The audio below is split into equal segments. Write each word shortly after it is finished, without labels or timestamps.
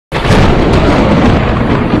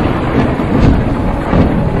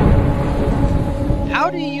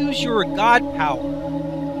your God power.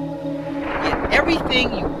 Get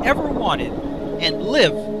everything you ever wanted and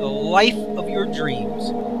live the life of your dreams.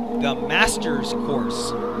 The Master's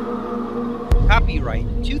Course.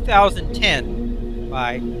 Copyright 2010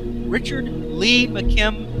 by Richard Lee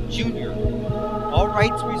McKim Jr. All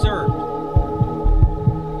rights reserved.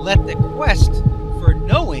 Let the quest for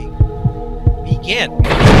knowing begin.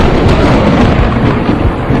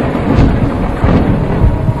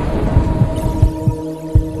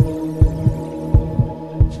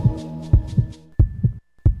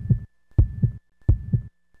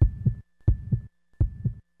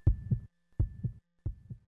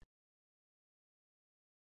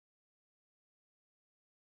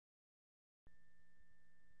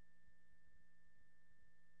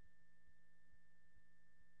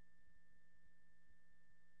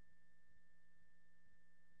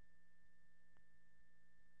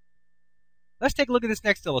 Let's take a look at this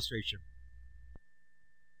next illustration.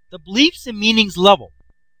 The beliefs and meanings level.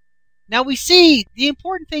 Now we see the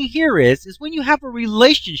important thing here is when you have a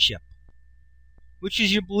relationship, which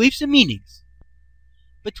is your beliefs and meanings,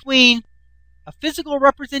 between a physical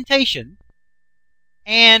representation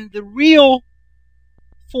and the real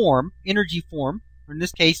form, energy form, or in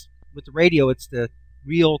this case with the radio it's the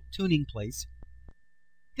real tuning place,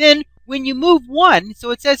 then when you move one,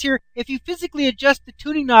 so it says here, if you physically adjust the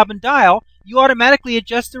tuning knob and dial, you automatically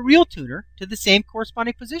adjust the real tuner to the same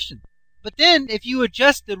corresponding position. But then, if you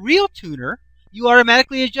adjust the real tuner, you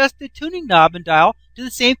automatically adjust the tuning knob and dial to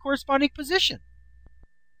the same corresponding position.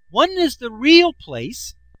 One is the real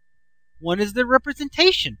place, one is the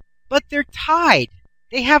representation, but they're tied.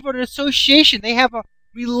 They have an association, they have a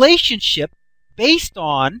relationship based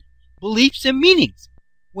on beliefs and meanings.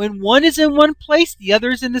 When one is in one place, the other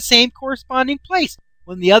is in the same corresponding place.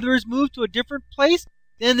 When the other is moved to a different place,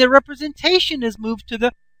 then the representation is moved to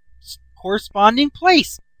the corresponding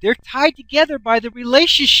place. They're tied together by the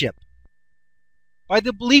relationship, by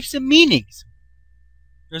the beliefs and meanings.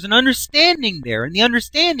 There's an understanding there, and the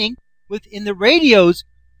understanding within the radio's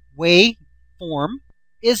waveform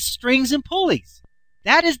is strings and pulleys.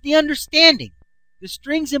 That is the understanding. The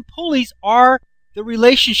strings and pulleys are the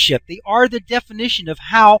relationship. They are the definition of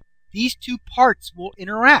how these two parts will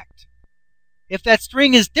interact. If that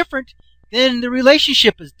string is different, then the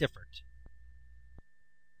relationship is different.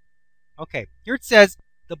 Okay, here it says,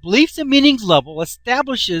 the beliefs and meanings level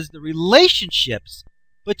establishes the relationships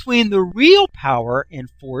between the real power and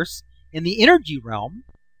force in the energy realm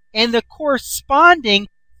and the corresponding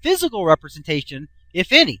physical representation,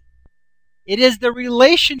 if any. It is the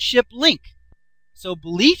relationship link. So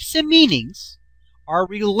beliefs and meanings are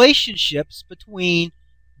relationships between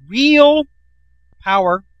real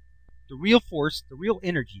power, the real force, the real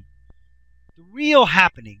energy, the real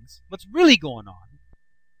happenings, what's really going on,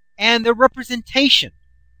 and the representation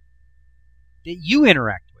that you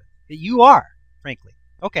interact with, that you are, frankly.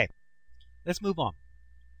 Okay, let's move on.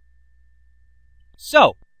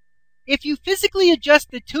 So, if you physically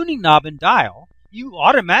adjust the tuning knob and dial, you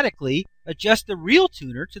automatically adjust the real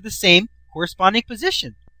tuner to the same corresponding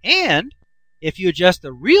position. And if you adjust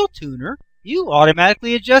the real tuner, you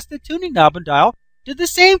automatically adjust the tuning knob and dial to the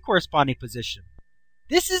same corresponding position.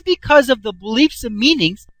 This is because of the beliefs and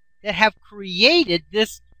meanings that have created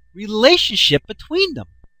this relationship between them.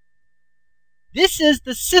 This is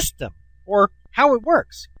the system, or how it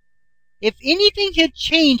works. If anything had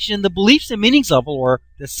changed in the beliefs and meanings level, or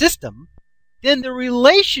the system, then the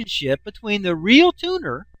relationship between the real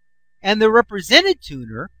tuner and the represented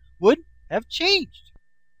tuner would have changed.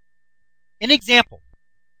 An example,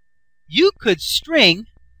 you could string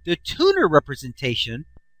the tuner representation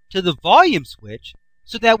to the volume switch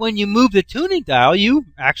so that when you move the tuning dial, you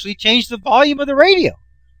actually change the volume of the radio.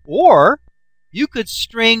 Or you could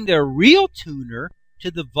string the real tuner to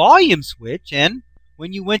the volume switch, and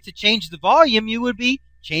when you went to change the volume, you would be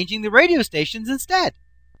changing the radio stations instead.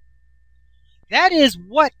 That is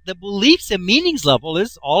what the beliefs and meanings level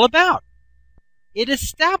is all about. It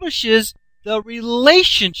establishes the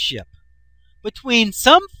relationship between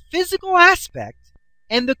some physical aspect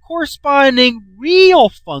and the corresponding real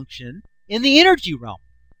function in the energy realm.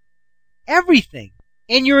 Everything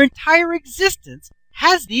in your entire existence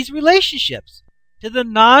has these relationships to the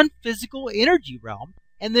non-physical energy realm,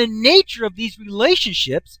 and the nature of these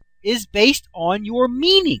relationships is based on your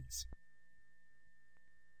meanings.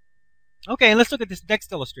 Okay, let's look at this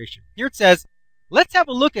next illustration. Here it says, let's have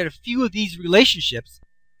a look at a few of these relationships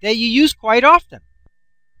that you use quite often.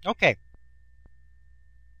 Okay.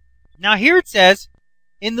 Now here it says,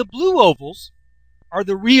 in the blue ovals are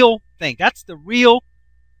the real thing. That's the real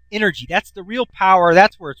energy. That's the real power.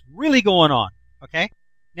 That's where it's really going on. Okay?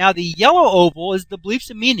 Now the yellow oval is the beliefs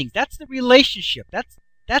and meanings. That's the relationship.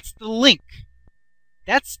 That's the link.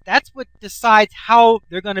 That's what decides how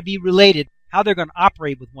they're going to be related, how they're going to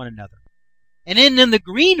operate with one another. And then the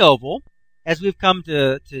green oval, as we've come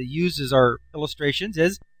to use as our illustrations,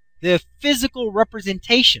 is the physical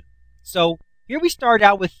representation. So here we start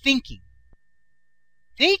out with thinking.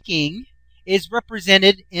 Thinking is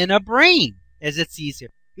represented in a brain, as it sees here.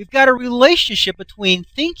 We've got a relationship between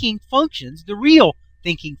thinking functions, the real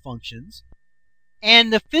thinking functions,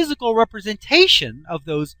 and the physical representation of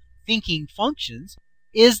those thinking functions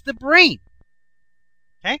is the brain.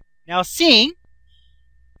 Okay? Now seeing,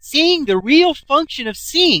 the real function of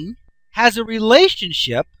seeing has a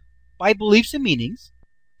relationship by beliefs and meanings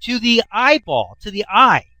to the eyeball, to the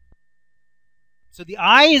eye. So the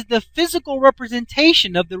eye is the physical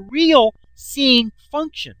representation of the real seeing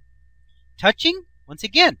function. Touching, once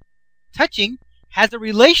again, touching has a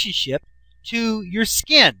relationship to your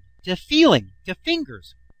skin, to feeling, to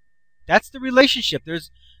fingers. That's the relationship.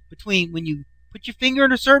 There's between when you put your finger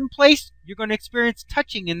in a certain place, you're going to experience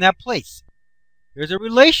touching in that place. There's a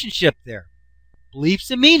relationship there.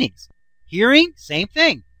 Beliefs and meanings. Hearing, same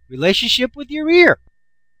thing. Relationship with your ear.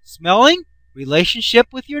 Smelling, relationship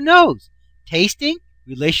with your nose. Tasting,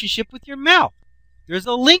 relationship with your mouth. There's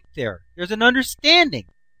a link there. There's an understanding.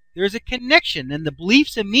 There's a connection in the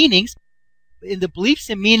beliefs and meanings. In the beliefs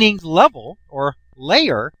and meanings level or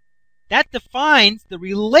layer, that defines the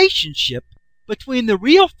relationship between the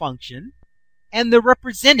real function and the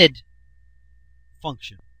represented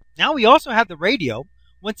function. Now we also have the radio.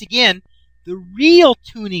 Once again, the real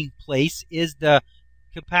tuning place is the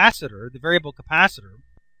capacitor, the variable capacitor,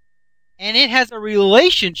 and it has a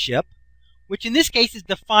relationship, which in this case is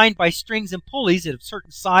defined by strings and pulleys of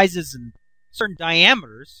certain sizes and certain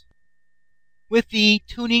diameters, with the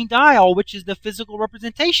tuning dial, which is the physical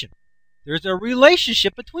representation. There's a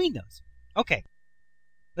relationship between those. Okay,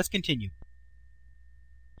 let's continue.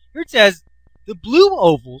 Here it says, the blue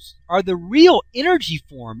ovals are the real energy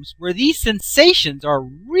forms where these sensations are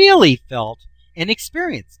really felt and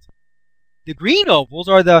experienced. The green ovals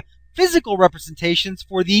are the physical representations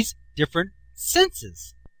for these different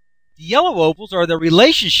senses. The yellow ovals are the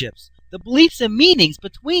relationships. The beliefs and meanings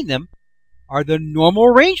between them are the normal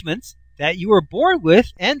arrangements that you were born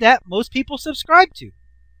with and that most people subscribe to.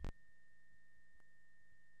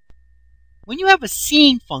 When you have a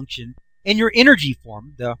seeing function in your energy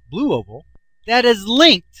form, the blue oval, that is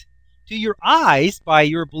linked to your eyes by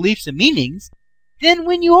your beliefs and meanings, then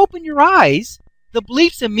when you open your eyes, the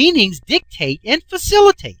beliefs and meanings dictate and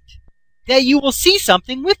facilitate that you will see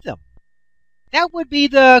something with them. That would be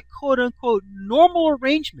the quote-unquote normal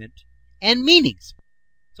arrangement and meanings.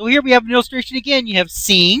 So here we have an illustration again. You have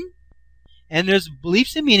seeing, and there's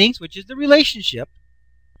beliefs and meanings, which is the relationship,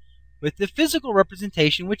 with the physical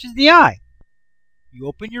representation, which is the eye. You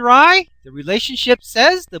open your eye, the relationship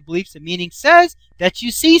says, the beliefs and meaning says that you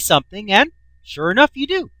see something, and sure enough, you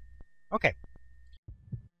do. Okay.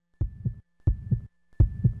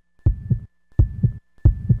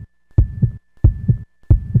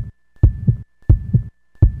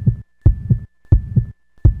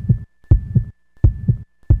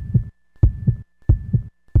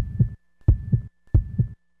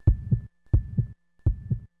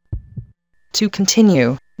 To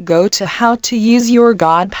continue, go to How to Use Your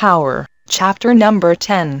God Power, chapter number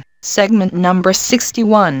 10, segment number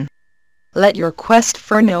 61. Let your quest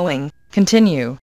for knowing continue.